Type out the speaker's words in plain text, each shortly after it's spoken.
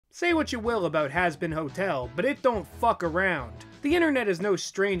Say what you will about Hazbin Hotel, but it don't fuck around. The internet is no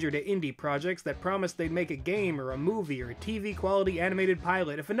stranger to indie projects that promise they'd make a game or a movie or a TV quality animated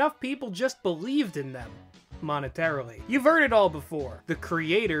pilot if enough people just believed in them. Monetarily. You've heard it all before. The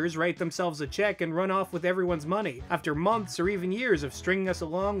creators write themselves a check and run off with everyone's money, after months or even years of stringing us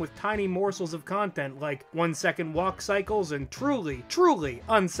along with tiny morsels of content like 1-second walk cycles and truly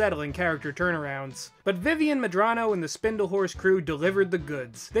unsettling character turnarounds. But Vivian Medrano and the Spindlehorse crew delivered the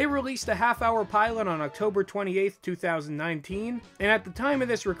goods. They released a half-hour pilot on October 28th, 2019, and at the time of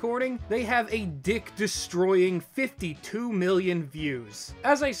this recording, they have a dick-destroying 52 million views.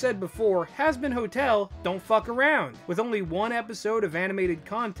 As I said before, Hazbin Hotel don't fuck around. With only one episode of animated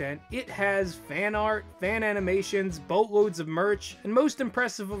content, it has fan art, fan animations, boatloads of merch, and most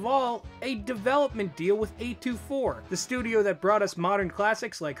impressive of all, a development deal with A24, the studio that brought us modern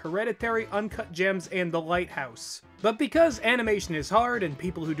classics like Hereditary, Uncut Gems, and The Lighthouse. But because animation is hard and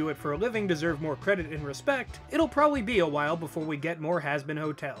people who do it for a living deserve more credit and respect, it'll probably be a while before we get more Hazbin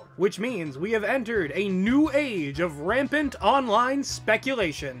Hotel. Which means we have entered a new age of rampant online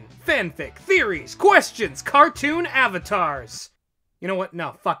speculation. Fanfic, theories, questions, cartoon avatars. You know what?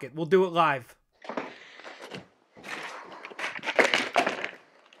 No, fuck it. We'll do it live.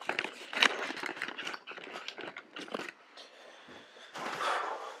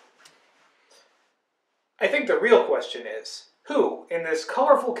 I think the real question is, who, in this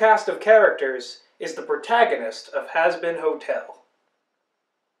colorful cast of characters, is the protagonist of Hazbin Hotel?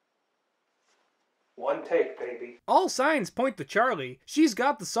 One take, baby. All signs point to Charlie. She's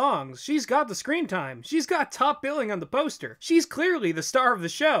got the songs, she's got the screen time, she's got top billing on the poster. She's clearly the star of the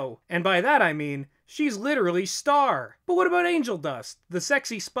show. And by that I mean, she's literally star. But what about Angel Dust, the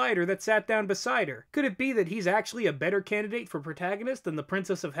sexy spider that sat down beside her? Could it be that he's actually a better candidate for protagonist than the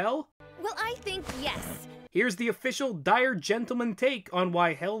Princess of Hell? Well, I think yes. Here's the official Dire Gentleman take on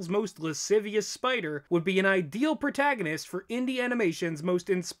why Hell's most lascivious spider would be an ideal protagonist for indie animation's most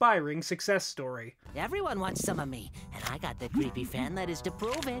inspiring success story. Everyone wants some of me, and I got the creepy fan letters to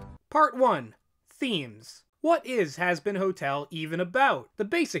prove it. Part 1. Themes. What is Hazbin Hotel even about? The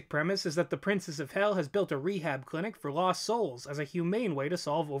basic premise is that the Princess of Hell has built a rehab clinic for lost souls as a humane way to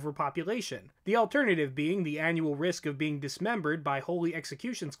solve overpopulation. The alternative being the annual risk of being dismembered by holy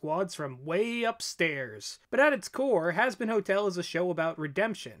execution squads from way upstairs. But at its core, Hazbin Hotel is a show about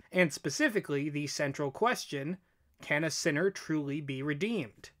redemption, and specifically the central question, can a sinner truly be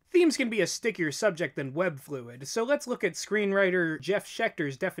redeemed? Themes can be a stickier subject than web fluid, so let's look at screenwriter Jeff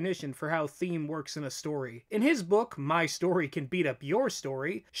Schechter's definition for how theme works in a story. In his book, My Story Can Beat Up Your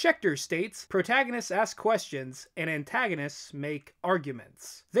Story, Schechter states, protagonists ask questions and antagonists make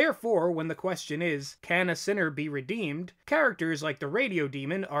arguments. Therefore, when the question is, can a sinner be redeemed, characters like the radio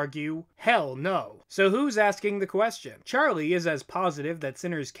demon argue, hell no. So who's asking the question? Charlie is as positive that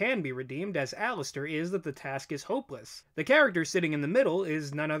sinners can be redeemed as Alistair is that the task is hopeless. The character sitting in the middle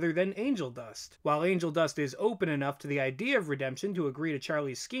is none other than Angel Dust. While Angel Dust is open enough to the idea of redemption to agree to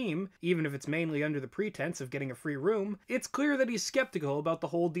Charlie's scheme, even if it's mainly under the pretense of getting a free room, it's clear that he's skeptical about the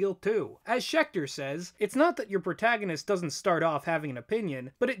whole deal too. As Schechter says, it's not that your protagonist doesn't start off having an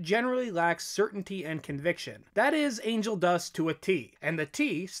opinion, but it generally lacks certainty and conviction. That is Angel Dust to a T, and the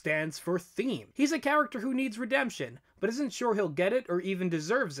T stands for theme. He's a character who needs redemption, but isn't sure he'll get it or even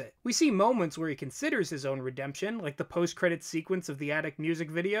deserves it. We see moments where he considers his own redemption, like the post-credits sequence of the Attic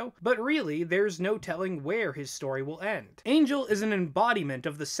music video, but really, there's no telling where his story will end. Angel is an embodiment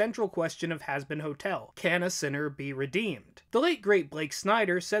of the central question of Hazbin Hotel. Can a sinner be redeemed? The late great Blake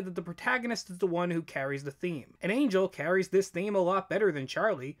Snyder said that the protagonist is the one who carries the theme, and Angel carries this theme a lot better than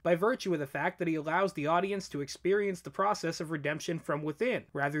Charlie by virtue of the fact that he allows the audience to experience the process of redemption from within,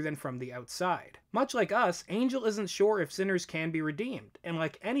 rather than from the outside. Much like us, Angel isn't sure if sinners can be redeemed, and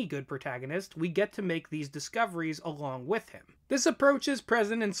like any good protagonist, we get to make these discoveries along with him. This approach is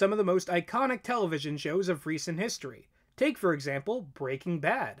present in some of the most iconic television shows of recent history. Take, for example, Breaking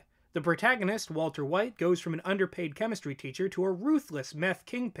Bad. The protagonist, Walter White, goes from an underpaid chemistry teacher to a ruthless meth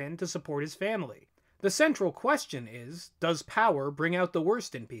kingpin to support his family. The central question is, does power bring out the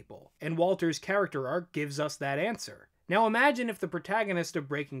worst in people? And Walter's character arc gives us that answer. Now imagine if the protagonist of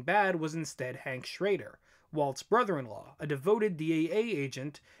Breaking Bad was instead Hank Schrader, Walt's brother-in-law, a devoted DEA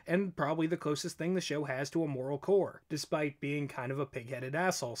agent, and probably the closest thing the show has to a moral core, despite being kind of a pig-headed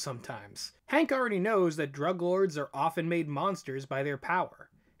asshole sometimes. Hank already knows that drug lords are often made monsters by their power.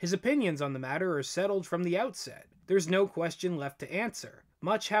 His opinions on the matter are settled from the outset. There's no question left to answer.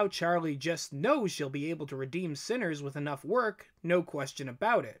 much how Charlie just knows she'll be able to redeem sinners with enough work, no question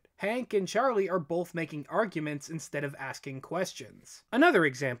about it. Hank and Charlie are both making arguments instead of asking questions. Another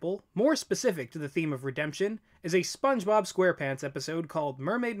example, more specific to the theme of redemption, is a SpongeBob SquarePants episode called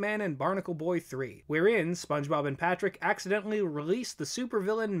Mermaid Man and Barnacle Boy 3, wherein SpongeBob and Patrick accidentally release the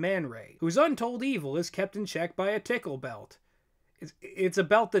supervillain Man Ray, whose untold evil is kept in check by a tickle belt. It's a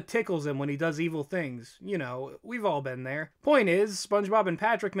belt that tickles him when he does evil things. You know, we've all been there. Point is, SpongeBob and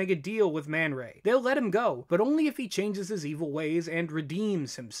Patrick make a deal with Man Ray. They'll let him go, but only if he changes his evil ways and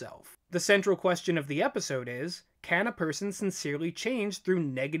redeems himself. The central question of the episode is, can a person sincerely change through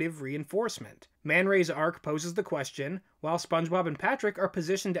negative reinforcement? Man Ray's arc poses the question, while SpongeBob and Patrick are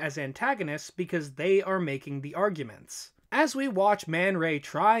positioned as antagonists because they are making the arguments. As we watch Man Ray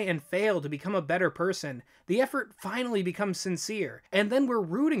try and fail to become a better person, the effort finally becomes sincere, and then we're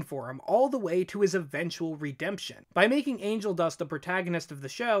rooting for him all the way to his eventual redemption. By making Angel Dust the protagonist of the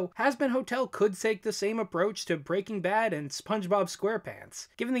show, Hazbin Hotel could take the same approach to Breaking Bad and SpongeBob SquarePants,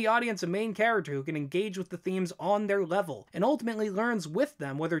 giving the audience a main character who can engage with the themes on their level, and ultimately learns with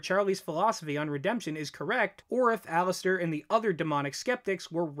them whether Charlie's philosophy on redemption is correct, or if Alistair and the other demonic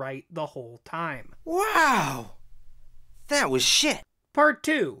skeptics were right the whole time. Wow! That was shit. Part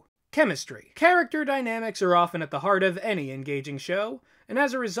 2. Chemistry. Character dynamics are often at the heart of any engaging show, and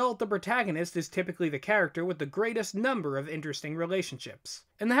as a result, the protagonist is typically the character with the greatest number of interesting relationships.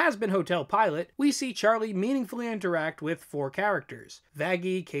 In the Hazbin Hotel pilot, we see Charlie meaningfully interact with 4 characters: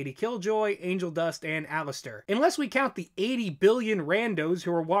 Vaggie, Katie Killjoy, Angel Dust, and Alistair. Unless we count the 80 billion randos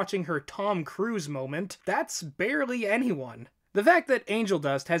who are watching her Tom Cruise moment, that's barely anyone. The fact that Angel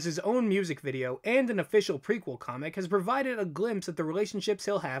Dust has his own music video and an official prequel comic has provided a glimpse at the relationships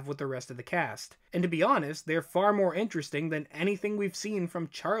he'll have with the rest of the cast. And to be honest, they're far more interesting than anything we've seen from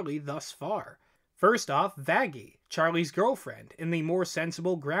Charlie thus far. First off, Vaggie, Charlie's girlfriend, in the more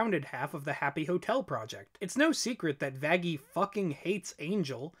sensible, grounded half of the Happy Hotel project. It's no secret that Vaggie fucking hates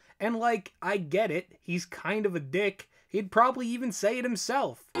Angel, and like, I get it, he's kind of a dick. He'd probably even say it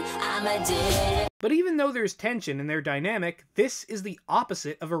himself. I'm a dick. But even though there's tension in their dynamic, this is the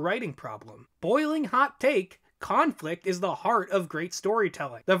opposite of a writing problem. Boiling hot take, conflict is the heart of great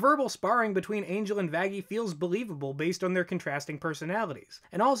storytelling. The verbal sparring between Angel and Vaggie feels believable based on their contrasting personalities,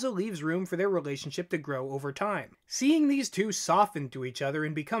 and also leaves room for their relationship to grow over time. Seeing these two soften to each other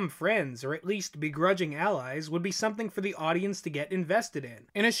and become friends, or at least begrudging allies, would be something for the audience to get invested in.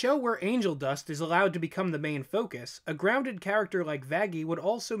 In a show where Angel Dust is allowed to become the main focus, a grounded character like Vaggie would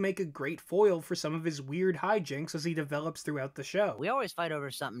also make a great foil for some of his weird hijinks as he develops throughout the show. We always fight over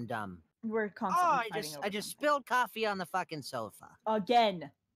something dumb. We're constantly fighting over I just spilled coffee on the fucking sofa. Again.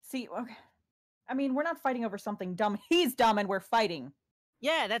 See, okay. I mean, we're not fighting over something dumb. He's dumb and we're fighting.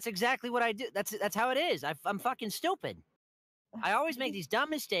 Yeah, that's exactly what I do. That's how it is. I'm fucking stupid. I always make these dumb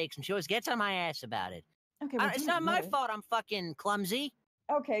mistakes and she always gets on my ass about it. Okay, It's not my fault I'm fucking clumsy.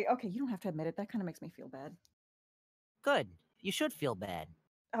 Okay, you don't have to admit it. That kind of makes me feel bad. Good. You should feel bad.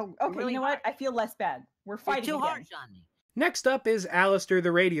 Oh, okay, really you know what? I feel less bad. We're fighting You're too again. harsh on me. Next up is Alistair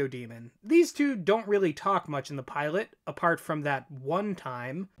the Radio Demon. These two don't really talk much in the pilot, apart from that one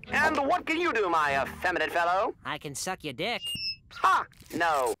time. And what can you do, my effeminate fellow? I can suck your dick. Ha!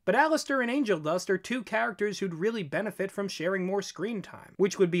 No. But Alistair and Angel Dust are two characters who'd really benefit from sharing more screen time,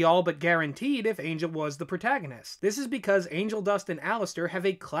 which would be all but guaranteed if Angel was the protagonist. This is because Angel Dust and Alistair have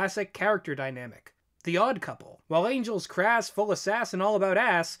a classic character dynamic. The odd couple. While Angel's crass, full of sass, and all about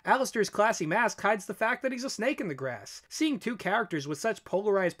ass, Alistair's classy mask hides the fact that he's a snake in the grass. Seeing two characters with such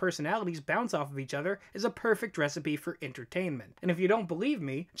polarized personalities bounce off of each other is a perfect recipe for entertainment. And if you don't believe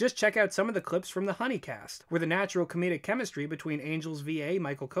me, just check out some of the clips from the Honeycast, where the natural comedic chemistry between Angel's VA,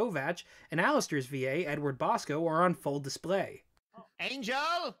 Michael Kovac, and Alistair's VA, Edward Bosco, are on full display.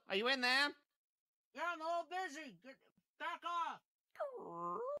 Angel, are you in there? Yeah, I'm all busy. Back off.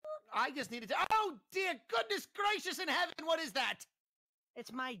 I just needed to... Oh, dear goodness gracious in heaven, what is that?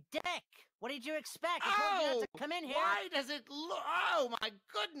 It's my dick. What did you expect? I told you not to come in here. Why does it look... Oh, my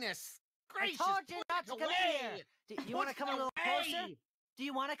goodness gracious. I told you not to come in here. Do you want to come a little closer? Do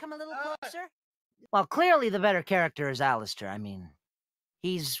you want to come a little closer? Well, clearly the better character is Alistair. I mean,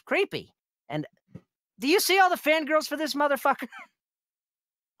 he's creepy. And do you see all the fangirls for this motherfucker?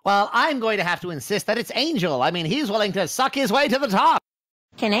 Well, I'm going to have to insist that it's Angel. I mean, he's willing to suck his way to the top.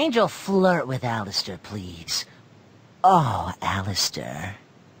 Can Angel flirt with Alistair, please? Oh, Alistair.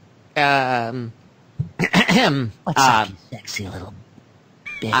 What's up, you sexy little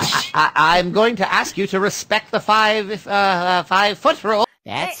bitch? I'm going to ask you to respect the 5 foot rule.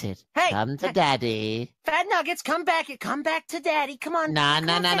 That's it. hey, Come to hey. Daddy. Fat Nuggets, come back to Daddy. Come on. No, Come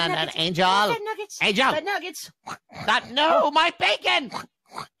no, on, no, Fat no, no, Nuggets. Angel. Come on, Fat Nuggets. Angel. Fat Nuggets. No, my bacon.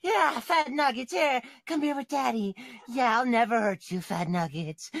 Yeah, Fat Nuggets, here. Come here with Daddy. Yeah, I'll never hurt you, Fat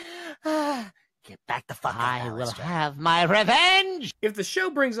Nuggets. Get back the fuck up, I will Alistair. have my revenge. If the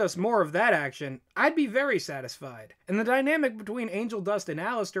show brings us more of that action, I'd be very satisfied. And the dynamic between Angel Dust and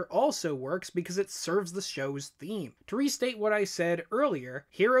Alistair also works because it serves the show's theme. To restate what I said earlier,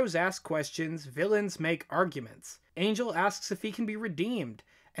 heroes ask questions, villains make arguments. Angel asks if he can be redeemed,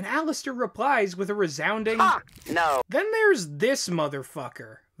 and Alistair replies with a resounding, Ha! No. Then there's this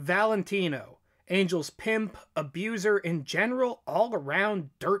motherfucker, Valentino. Angel's pimp, abuser, and general all-around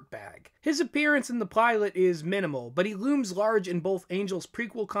dirtbag. His appearance in the pilot is minimal, but he looms large in both Angel's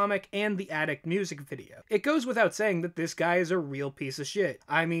prequel comic and the Addict music video. It goes without saying that this guy is a real piece of shit.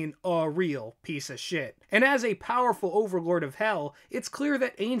 I mean, a real piece of shit. And as a powerful overlord of hell, it's clear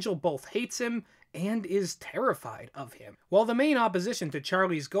that Angel both hates him and is terrified of him. While the main opposition to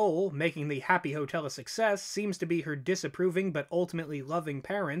Charlie's goal, making the Happy Hotel a success, seems to be her disapproving but ultimately loving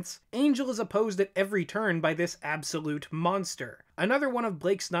parents, Angel is opposed at every turn by this absolute monster. Another one of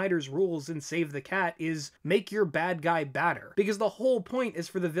Blake Snyder's rules in Save the Cat is make your bad guy badder, because the whole point is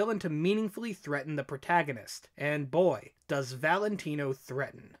for the villain to meaningfully threaten the protagonist. And boy, does Valentino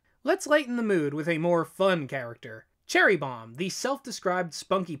threaten. Let's lighten the mood with a more fun character. Cherry Bomb, the self-described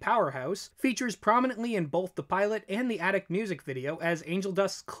spunky powerhouse, features prominently in both the pilot and the Addict music video as Angel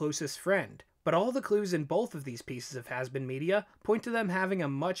Dust's closest friend. But all the clues in both of these pieces of Hazbin media point to them having a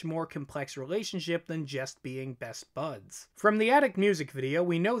much more complex relationship than just being best buds. From the Addict music video,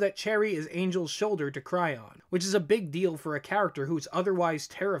 we know that Cherry is Angel's shoulder to cry on, which is a big deal for a character who's otherwise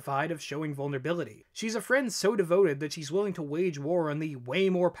terrified of showing vulnerability. She's a friend so devoted that she's willing to wage war on the way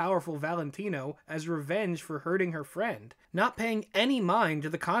more powerful Valentino as revenge for hurting her friend, not paying any mind to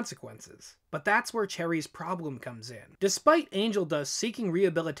the consequences. But that's where Cherry's problem comes in. Despite Angel Dust seeking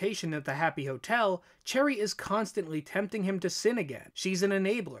rehabilitation at the Happy Hotel, Cherry is constantly tempting him to sin again. She's an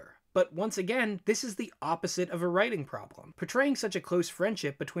enabler. But once again, this is the opposite of a writing problem. Portraying such a close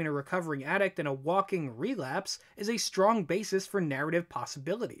friendship between a recovering addict and a walking relapse is a strong basis for narrative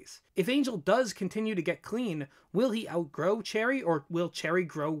possibilities. If Angel does continue to get clean, will he outgrow Cherry, or will Cherry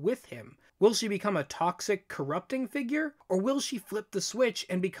grow with him? Will she become a toxic, corrupting figure? Or will she flip the switch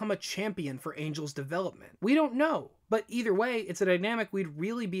and become a champion for Angel's development? We don't know, but either way, it's a dynamic we'd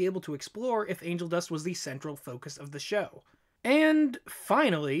really be able to explore if Angel Dust was the central focus of the show. And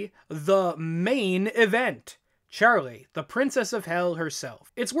finally, the main event. Charlie, the Princess of Hell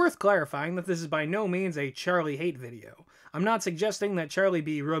herself. It's worth clarifying that this is by no means a Charlie hate video. I'm not suggesting that Charlie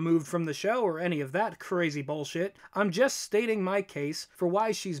be removed from the show or any of that crazy bullshit. I'm just stating my case for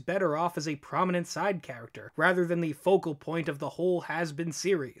why she's better off as a prominent side character, rather than the focal point of the whole Hazbin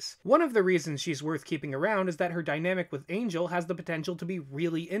series. One of the reasons she's worth keeping around is that her dynamic with Angel has the potential to be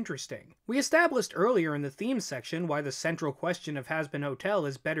really interesting. We established earlier in the themes section why the central question of Hazbin Hotel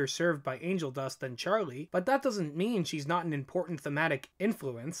is better served by Angel Dust than Charlie, but that doesn't mean she's not an important thematic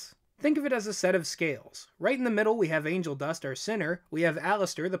influence. Think of it as a set of scales. Right in the middle we have Angel Dust, our sinner, we have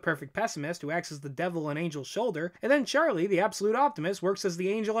Alistair, the perfect pessimist, who acts as the devil on Angel's shoulder, and then Charlie, the absolute optimist, works as the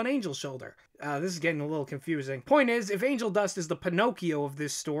angel on Angel's shoulder. This is getting a little confusing. Point is, if Angel Dust is the Pinocchio of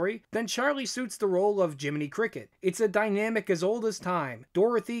this story, then Charlie suits the role of Jiminy Cricket. It's a dynamic as old as time.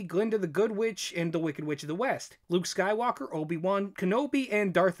 Dorothy, Glinda the Good Witch, and the Wicked Witch of the West. Luke Skywalker, Obi-Wan, Kenobi,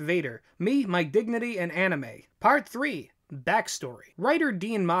 and Darth Vader. Me, my dignity, and anime. Part 3. Backstory. Writer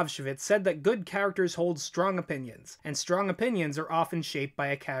Dean Movshevitz said that good characters hold strong opinions, and strong opinions are often shaped by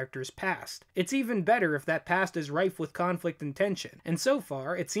a character's past. It's even better if that past is rife with conflict and tension, and so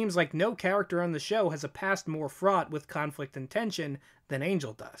far, it seems like no character on the show has a past more fraught with conflict and tension than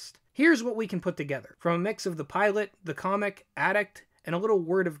Angel Dust. Here's what we can put together, from a mix of the pilot, the comic, Addict, and a little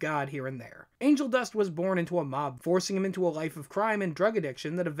word of God here and there. Angel Dust was born into a mob, forcing him into a life of crime and drug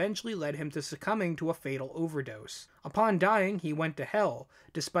addiction that eventually led him to succumbing to a fatal overdose. Upon dying, he went to hell,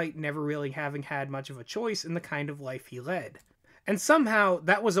 despite never really having had much of a choice in the kind of life he led. And somehow,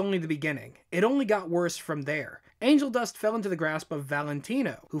 that was only the beginning. It only got worse from there. Angel Dust fell into the grasp of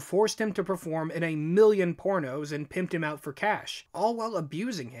Valentino, who forced him to perform in 1,000,000 pornos and pimped him out for cash, all while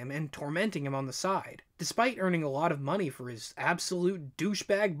abusing him and tormenting him on the side. Despite earning a lot of money for his absolute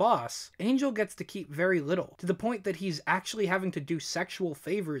douchebag boss, Angel gets to keep very little, to the point that he's actually having to do sexual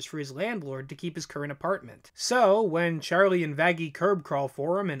favors for his landlord to keep his current apartment. So, when Charlie and Vaggie curb crawl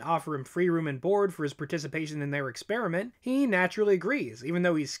for him and offer him free room and board for his participation in their experiment, he naturally agrees, even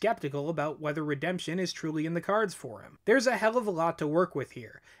though he's skeptical about whether redemption is truly in the cards for him. There's a hell of a lot to work with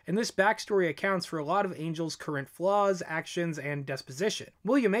here, and this backstory accounts for a lot of Angel's current flaws, actions, and disposition.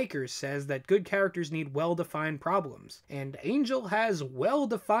 William Akers says that good characters need well-defined problems, and Angel has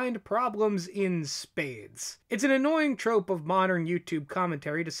well-defined problems in spades. It's an annoying trope of modern YouTube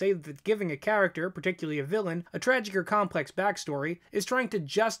commentary to say that giving a character, particularly a villain, a tragic or complex backstory is trying to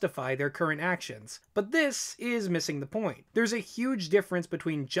justify their current actions. But this is missing the point. There's a huge difference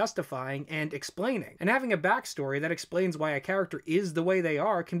between justifying and explaining, and having a backstory that explains why a character is the way they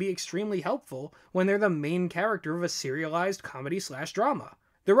are can be extremely helpful when they're the main character of a serialized comedy/drama.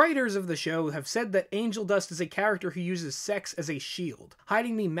 The writers of the show have said that Angel Dust is a character who uses sex as a shield,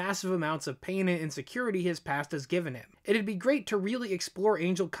 hiding the massive amounts of pain and insecurity his past has given him. It'd be great to really explore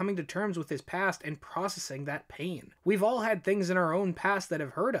Angel coming to terms with his past and processing that pain. We've all had things in our own past that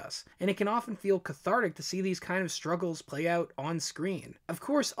have hurt us, and it can often feel cathartic to see these kind of struggles play out on screen. Of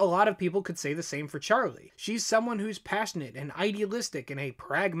course, a lot of people could say the same for Charlie. She's someone who's passionate and idealistic in a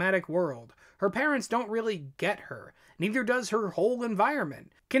pragmatic world. Her parents don't really get her. Neither does her whole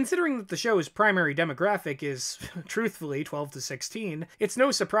environment. Considering that the show's primary demographic is, truthfully, 12 to 16, it's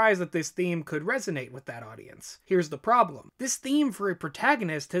no surprise that this theme could resonate with that audience. Here's the problem. This theme for a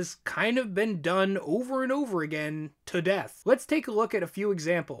protagonist has kind of been done over and over again to death. Let's take a look at a few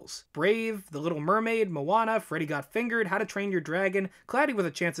examples. Brave, The Little Mermaid, Moana, Freddy Got Fingered, How to Train Your Dragon, Cloudy with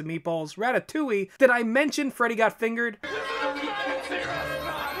a Chance of Meatballs, Ratatouille. Did I mention Freddy Got Fingered?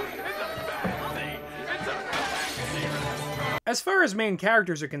 As far as main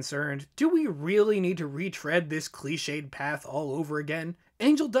characters are concerned, do we really need to retread this cliched path all over again?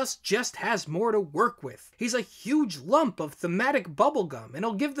 Angel Dust just has more to work with. He's a huge lump of thematic bubblegum, and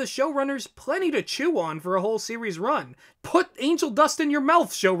he'll give the showrunners plenty to chew on for a whole series run. Put Angel Dust in your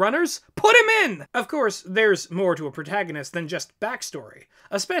mouth, showrunners! Put him in! Of course, there's more to a protagonist than just backstory,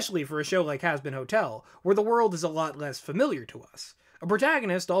 especially for a show like Hazbin Hotel, where the world is a lot less familiar to us. A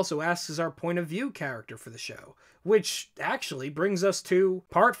protagonist also acts as our point of view character for the show, which actually brings us to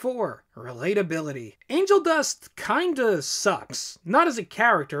Part 4, Relatability. Angel Dust kinda sucks. Not as a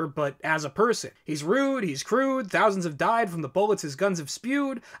character, but as a person. He's rude, he's crude, thousands have died from the bullets his guns have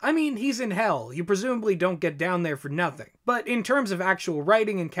spewed. I mean, he's in hell. You presumably don't get down there for nothing. But in terms of actual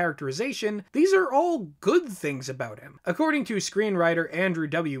writing and characterization, these are all good things about him. According to screenwriter Andrew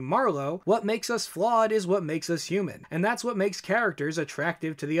W. Marlowe, what makes us flawed is what makes us human, and that's what makes characters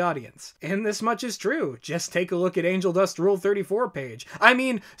attractive to the audience. And this much is true. Just take a look at Angel Dust Rule 34 page. I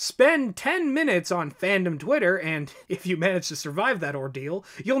mean, spend 10 minutes on fandom Twitter, and if you manage to survive that ordeal,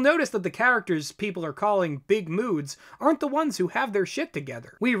 you'll notice that the characters people are calling big moods aren't the ones who have their shit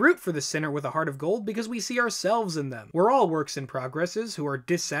together. We root for the sinner with a heart of gold because we see ourselves in them. We're all works in progresses who are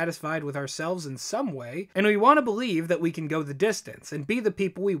dissatisfied with ourselves in some way, and we want to believe that we can go the distance and be the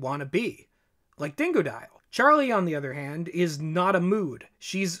people we want to be. Like Dingodile. Charlie, on the other hand, is not a mood.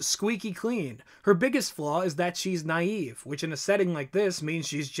 She's squeaky clean. Her biggest flaw is that she's naive, which in a setting like this means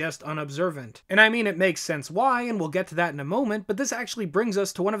she's just unobservant. And I mean, it makes sense why, and we'll get to that in a moment, but this actually brings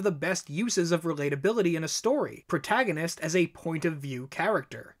us to one of the best uses of relatability in a story: protagonist as a point of view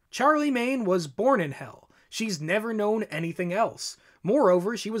character. Charlie Mayne was born in hell. She's never known anything else.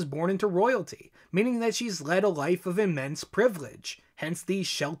 Moreover, she was born into royalty, meaning that she's led a life of immense privilege, hence the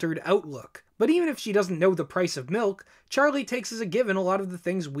sheltered outlook. But even if she doesn't know the price of milk, Charlie takes as a given a lot of the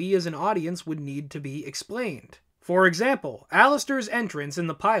things we as an audience would need to be explained. For example, Alistair's entrance in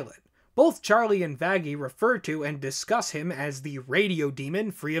the pilot. Both Charlie and Vaggie refer to and discuss him as the radio demon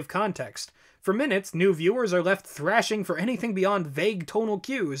free of context. For minutes, new viewers are left thrashing for anything beyond vague tonal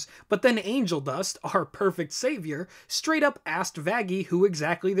cues, but then Angel Dust, our perfect savior, straight up asked Vaggie who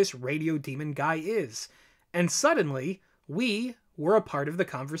exactly this radio demon guy is. And suddenly, we were a part of the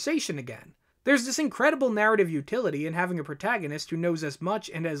conversation again. There's this incredible narrative utility in having a protagonist who knows as much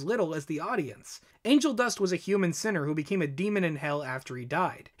and as little as the audience. Angel Dust was a human sinner who became a demon in hell after he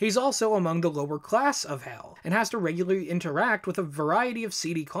died. He's also among the lower class of hell, and has to regularly interact with a variety of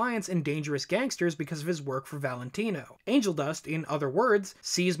seedy clients and dangerous gangsters because of his work for Valentino. Angel Dust, in other words,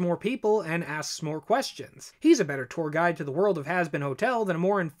 sees more people and asks more questions. He's a better tour guide to the world of Hazbin Hotel than a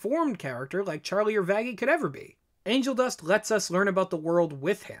more informed character like Charlie or Vaggie could ever be. Angel Dust lets us learn about the world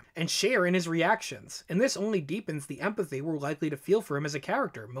with him, and share in his reactions, and this only deepens the empathy we're likely to feel for him as a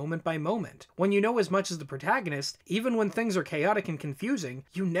character, moment by moment. When you know as much as the protagonist, even when things are chaotic and confusing,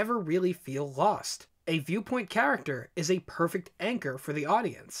 you never really feel lost. A viewpoint character is a perfect anchor for the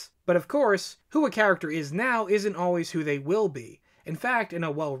audience. But of course, who a character is now isn't always who they will be. In fact, in a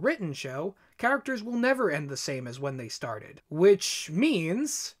well-written show, characters will never end the same as when they started. Which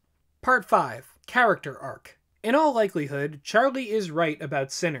means... Part 5. Character Arc. In all likelihood, Charlie is right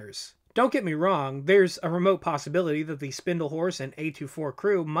about Sinners. Don't get me wrong, there's a remote possibility that the Spindlehorse and A24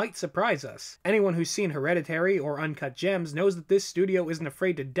 crew might surprise us. Anyone who's seen Hereditary or Uncut Gems knows that this studio isn't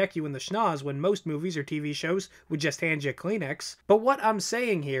afraid to deck you in the schnoz when most movies or TV shows would just hand you Kleenex. But what I'm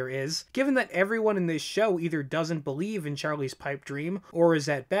saying here is, given that everyone in this show either doesn't believe in Charlie's pipe dream, or is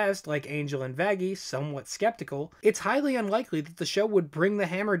at best, like Angel and Vaggie, somewhat skeptical, it's highly unlikely that the show would bring the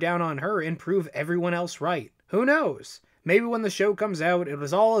hammer down on her and prove everyone else right. Who knows? Maybe when the show comes out, it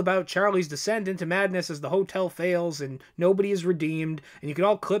was all about Charlie's descent into madness as the hotel fails and nobody is redeemed, and you can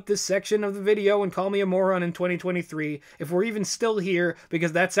all clip this section of the video and call me a moron in 2023 if we're even still here,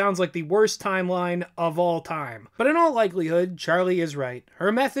 because that sounds like the worst timeline of all time. But in all likelihood, Charlie is right.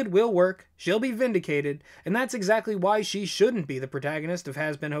 Her method will work, she'll be vindicated, and that's exactly why she shouldn't be the protagonist of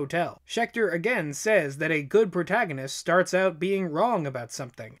Hazbin Hotel. Schechter again says that a good protagonist starts out being wrong about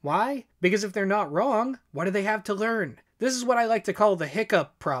something. Why? Because if they're not wrong, what do they have to learn? This is what I like to call the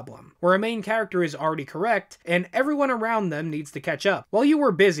hiccup problem, where a main character is already correct, and everyone around them needs to catch up. While you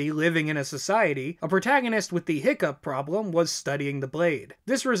were busy living in a society, a protagonist with the hiccup problem was studying the blade.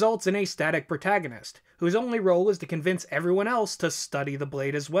 This results in a static protagonist, whose only role is to convince everyone else to study the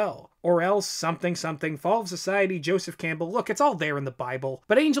blade as well. Or else, something Fall of Society, Joseph Campbell, look, it's all there in the Bible.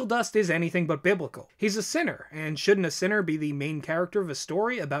 But Angel Dust is anything but biblical. He's a sinner, and shouldn't a sinner be the main character of a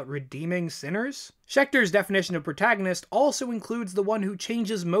story about redeeming sinners? Schechter's definition of protagonist also includes the one who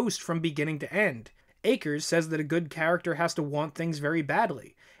changes most from beginning to end. Akers says that a good character has to want things very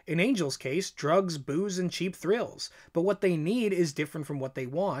badly. In Angel's case, drugs, booze, and cheap thrills. But what they need is different from what they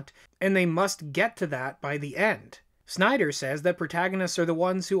want, and they must get to that by the end. Snyder says that protagonists are the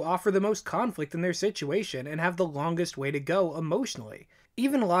ones who offer the most conflict in their situation and have the longest way to go emotionally.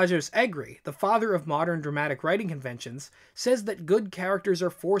 Even Lajos Egri, the father of modern dramatic writing conventions, says that good characters are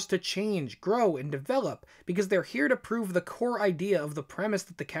forced to change, grow, and develop because they're here to prove the core idea of the premise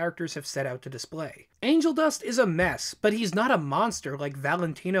that the characters have set out to display. Angel Dust is a mess, but he's not a monster like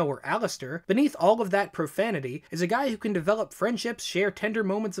Valentino or Alistair. Beneath all of that profanity is a guy who can develop friendships, share tender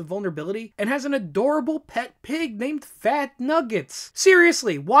moments of vulnerability, and has an adorable pet pig named Fat Nuggets.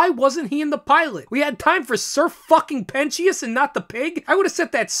 Seriously, why wasn't he in the pilot? We had time for Sir fucking Pentius and not the pig? I would have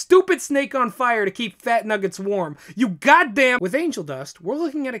set that stupid snake on fire to keep Fat Nuggets warm. You goddamn... With Angel Dust, we're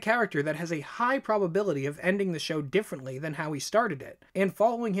looking at a character that has a high probability of ending the show differently than how he started it, and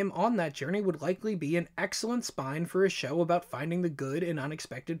following him on that journey would likely be an excellent spine for a show about finding the good in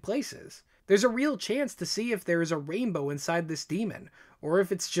unexpected places. There's a real chance to see if there is a rainbow inside this demon, or if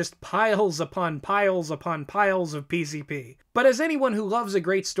it's just piles upon piles upon piles of PCP. But as anyone who loves a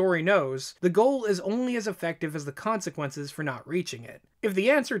great story knows, the goal is only as effective as the consequences for not reaching it. If the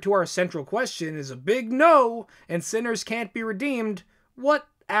answer to our central question is a big no, and sinners can't be redeemed, what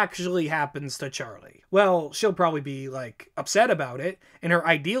actually happens to Charlie? Well, she'll probably be, upset about it, and her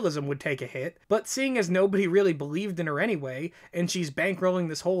idealism would take a hit, but seeing as nobody really believed in her anyway, and she's bankrolling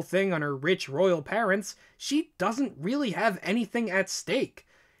this whole thing on her rich royal parents, she doesn't really have anything at stake.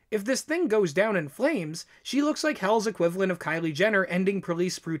 If this thing goes down in flames, she looks like hell's equivalent of Kylie Jenner ending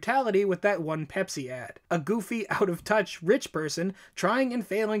police brutality with that one Pepsi ad. A goofy, out-of-touch rich person trying and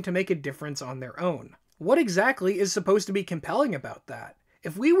failing to make a difference on their own. What exactly is supposed to be compelling about that?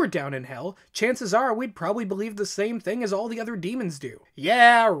 If we were down in hell, chances are we'd probably believe the same thing as all the other demons do.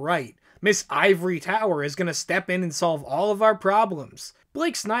 Yeah, right. Miss Ivory Tower is gonna step in and solve all of our problems.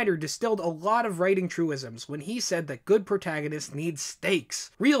 Blake Snyder distilled a lot of writing truisms when he said that good protagonists need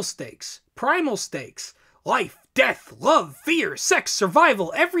stakes. Real stakes. Primal stakes. Life, death, love, fear, sex,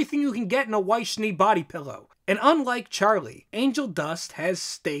 survival, everything you can get in a Weissschnee body pillow. And unlike Charlie, Angel Dust has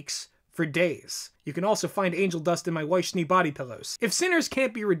stakes for days. You can also find Angel Dust in my Weissschnee body pillows. If sinners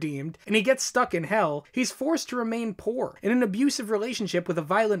can't be redeemed, and he gets stuck in hell, he's forced to remain poor, in an abusive relationship with a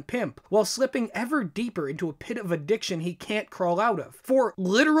violent pimp, while slipping ever deeper into a pit of addiction he can't crawl out of, for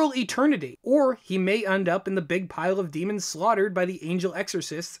literal eternity. Or he may end up in the big pile of demons slaughtered by the angel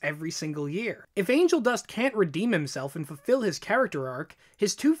exorcists every single year. If Angel Dust can't redeem himself and fulfill his character arc,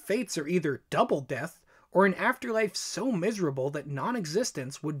 his two fates are either double death, or an afterlife so miserable that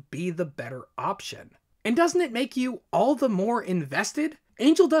non-existence would be the better option. And doesn't it make you all the more invested?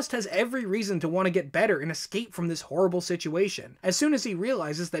 Angel Dust has every reason to want to get better and escape from this horrible situation, as soon as he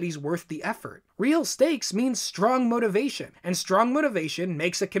realizes that he's worth the effort. Real stakes means strong motivation, and strong motivation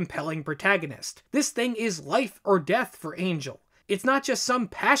makes a compelling protagonist. This thing is life or death for Angel. It's not just some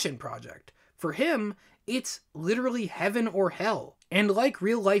passion project. For him, it's literally heaven or hell. And like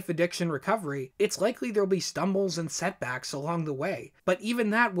real-life addiction recovery, it's likely there'll be stumbles and setbacks along the way, but even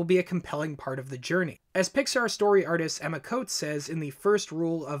that will be a compelling part of the journey. As Pixar story artist Emma Coates says in the first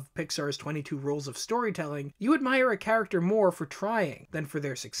rule of Pixar's 22 Rules of Storytelling, you admire a character more for trying than for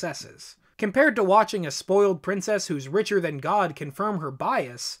their successes. Compared to watching a spoiled princess who's richer than God confirm her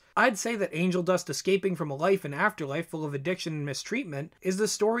bias, I'd say that Angel Dust escaping from a life and afterlife full of addiction and mistreatment is the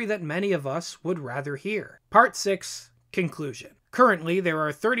story that many of us would rather hear. Part 6, Conclusion. Currently, there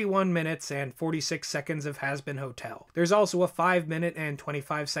are 31 minutes and 46 seconds of Hazbin Hotel. There's also a 5-minute and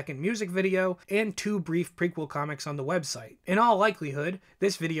 25-second music video and 2 brief prequel comics on the website. In all likelihood,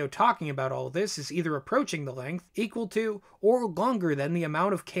 this video talking about all this is either approaching the length, equal to, or longer than the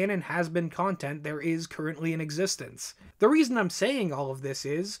amount of canon Hazbin content there is currently in existence. The reason I'm saying all of this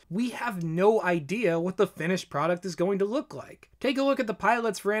is, we have no idea what the finished product is going to look like. Take a look at the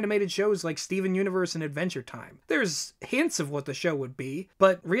pilots for animated shows like Steven Universe and Adventure Time. There's hints of what the show would be,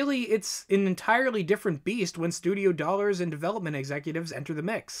 but really it's an entirely different beast when studio dollars and development executives enter the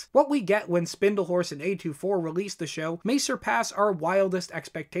mix. What we get when Spindlehorse and A24 release the show may surpass our wildest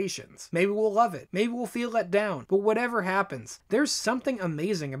expectations. Maybe we'll love it, maybe we'll feel let down, but whatever happens, there's something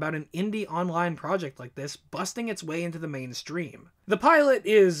amazing about an indie online project like this busting its way into the mainstream. The pilot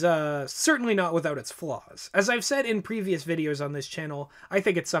is certainly not without its flaws. As I've said in previous videos on this channel, I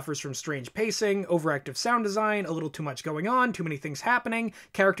think it suffers from strange pacing, overactive sound design, a little too much going on, too many things happening,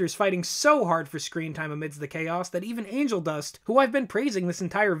 characters fighting so hard for screen time amidst the chaos that even Angel Dust, who I've been praising this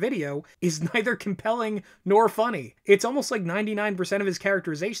entire video, is neither compelling nor funny. It's almost like 99% of his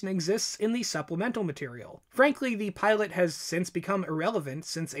characterization exists in the supplemental material. Frankly, the pilot has since become irrelevant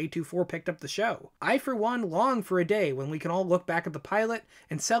since A24 picked up the show. I, for one, long for a day when we can all look back at the pilot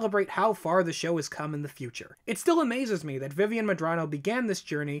and celebrate how far the show has come in the future. It still amazes me that Vivian Medrano began this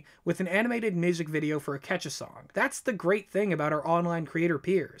journey with an animated music video for a Catch-A-Song. That's the great thing about our online creator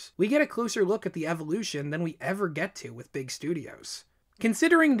peers. We get a closer look at the evolution than we ever get to with big studios.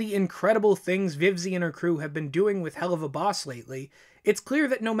 Considering the incredible things Vivzy and her crew have been doing with Hell of a Boss lately, it's clear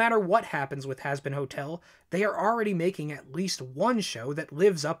that no matter what happens with Hazbin Hotel, they are already making at least one show that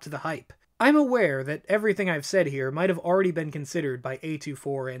lives up to the hype. I'm aware that everything I've said here might have already been considered by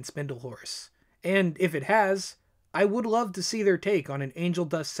A24 and Spindlehorse, and if it has, I would love to see their take on an Angel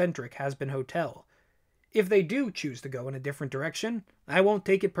Dust-centric Hazbin Hotel. If they do choose to go in a different direction, I won't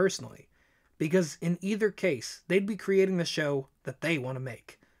take it personally, because in either case, they'd be creating the show that they want to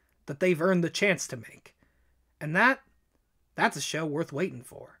make, that they've earned the chance to make. And that's a show worth waiting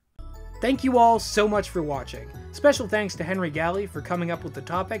for. Thank you all so much for watching. Special thanks to Henry Galley for coming up with the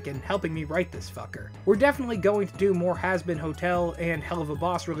topic and helping me write this fucker. We're definitely going to do more Hazbin Hotel and Hell of a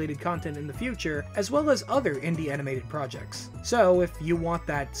Boss related content in the future, as well as other indie animated projects. So if you want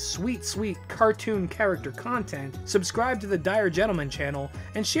that sweet, sweet cartoon character content, subscribe to the Dire Gentleman channel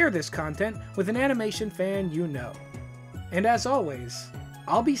and share this content with an animation fan you know. And as always,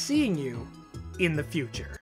 I'll be seeing you in the future.